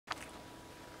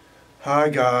Hi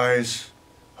guys,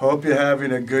 hope you're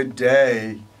having a good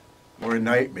day, or a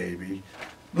night maybe.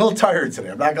 I'm a little tired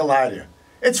today, I'm not gonna lie to you.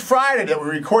 It's Friday that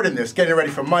we're recording this, getting ready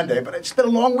for Monday, but it's been a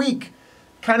long week.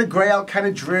 Kind of gray out, kind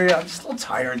of dreary, I'm just a little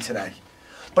tired today.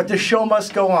 But the show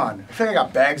must go on. I think I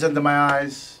got bags under my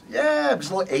eyes. Yeah, I'm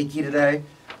just a little achy today.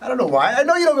 I don't know why, I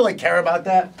know you don't really care about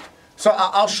that. So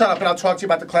I'll shut up and I'll talk to you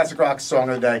about the classic rock song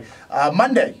of the day.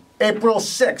 Monday, April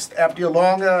 6th, after your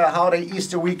long holiday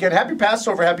Easter weekend. Happy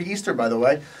Passover, happy Easter, by the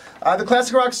way. The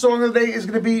classic rock song of the day is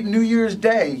going to be New Year's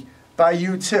Day by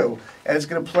U2. And it's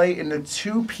going to play in the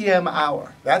 2 p.m.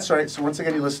 hour. That's right. So once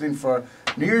again, you're listening for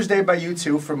New Year's Day by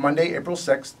U2 for Monday, April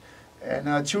 6th.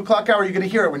 And 2 o'clock hour, you're going to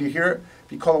hear it. When you hear it,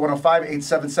 if you call it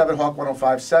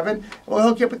 105-877-HAWK-1057, we'll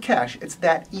hook you up with cash. It's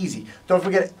that easy. Don't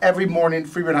forget, every morning,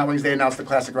 Freeburn Hot Wings, they announce the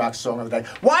classic rock song of the day.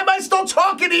 Why am I still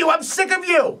talking to you? I'm sick of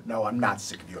you. No, I'm not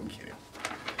sick of you. I'm kidding.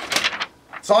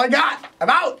 That's all I got.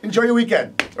 I'm out. Enjoy your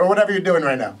weekend, or whatever you're doing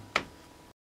right now.